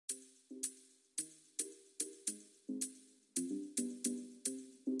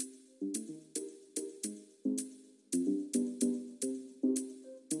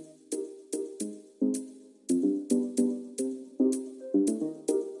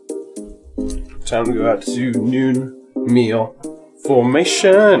Time to go out to noon meal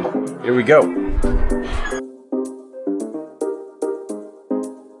formation. Here we go.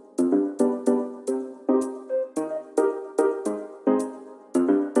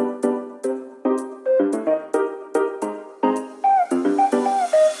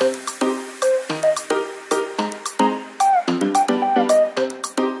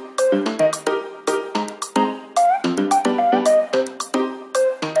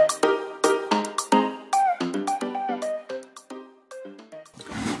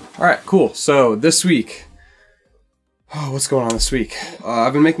 Alright, cool. So this week, what's going on this week?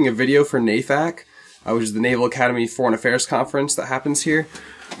 I've been making a video for NAFAC, which is the Naval Academy Foreign Affairs Conference that happens here.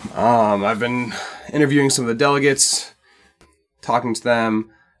 I've been interviewing some of the delegates, talking to them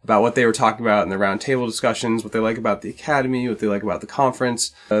about what they were talking about in the roundtable discussions, what they like about the Academy, what they like about the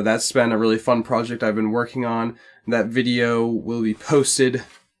conference. That's been a really fun project I've been working on. That video will be posted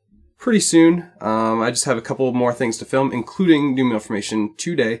pretty soon. I just have a couple more things to film, including new meal formation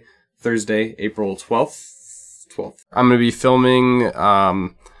today, Thursday, April 12th. I'm going to be filming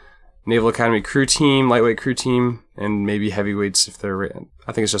Naval Academy crew team, lightweight crew team, and maybe heavyweights if they're,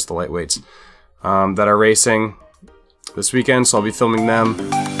 I think it's just the lightweights, that are racing this weekend, so I'll be filming them.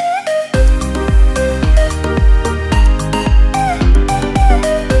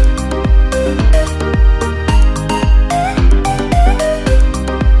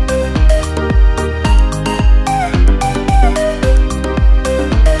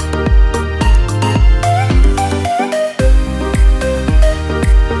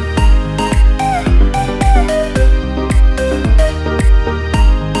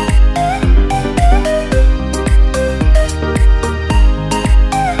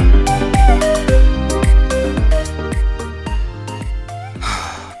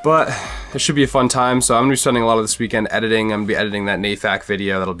 But it should be a fun time, so I'm gonna be spending a lot of this weekend editing. I'm gonna be editing that NAFAC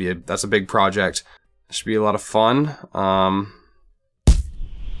video. That's a big project. It should be a lot of fun.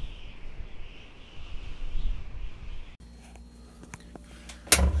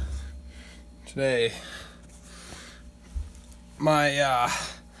 Today, my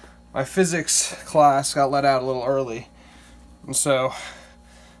physics class got let out a little early, and so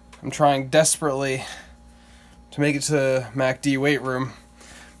I'm trying desperately to make it to MacD weight room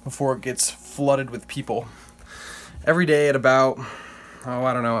before it gets flooded with people. Every day at about,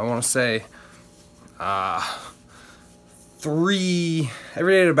 I don't know, I want to say every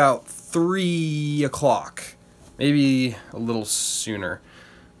day at about 3 o'clock, maybe a little sooner.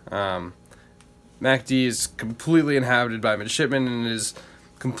 MacD is completely inhabited by midshipmen and is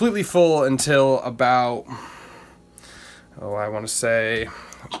completely full until about, I want to say,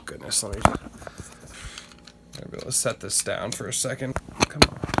 oh goodness, let me be able to set this down for a second. Come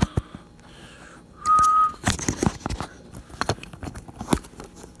on.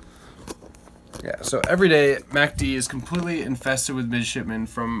 Yeah, so every day MacD is completely infested with midshipmen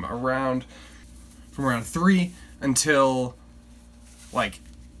from around 3 until like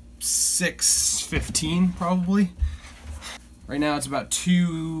 6:15 probably. Right now it's about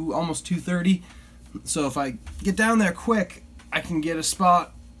almost 2:30. So if I get down there quick, I can get a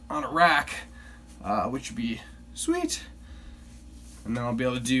spot on a rack, which would be sweet. And then I'll be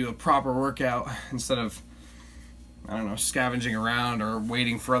able to do a proper workout instead of, I don't know, scavenging around or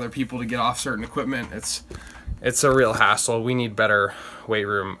waiting for other people to get off certain equipment. It's a real hassle. We need better weight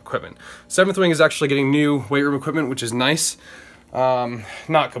room equipment. 7th Wing is actually getting new weight room equipment, which is nice.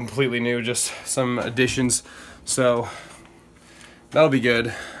 Not completely new, just some additions. So that'll be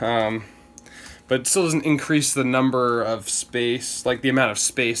good. But it still doesn't increase the number of space, like the amount of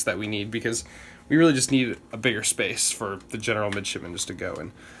space that we need, because we really just need a bigger space for the general midshipman just to go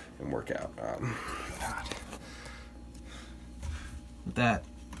and work out. God. That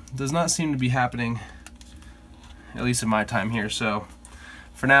does not seem to be happening, at least in my time here, so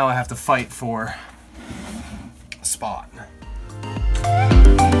for now I have to fight for a spot.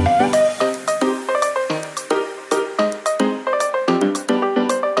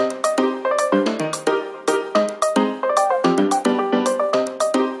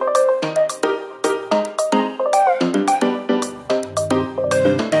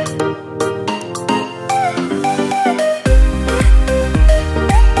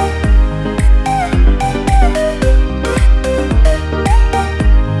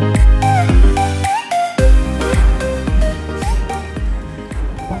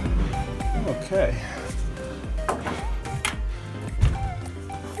 Okay.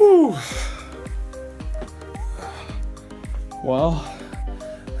 Whew. Well,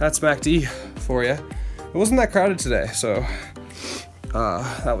 that's MacD for you. It wasn't that crowded today, so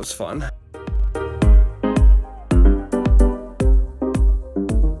that was fun.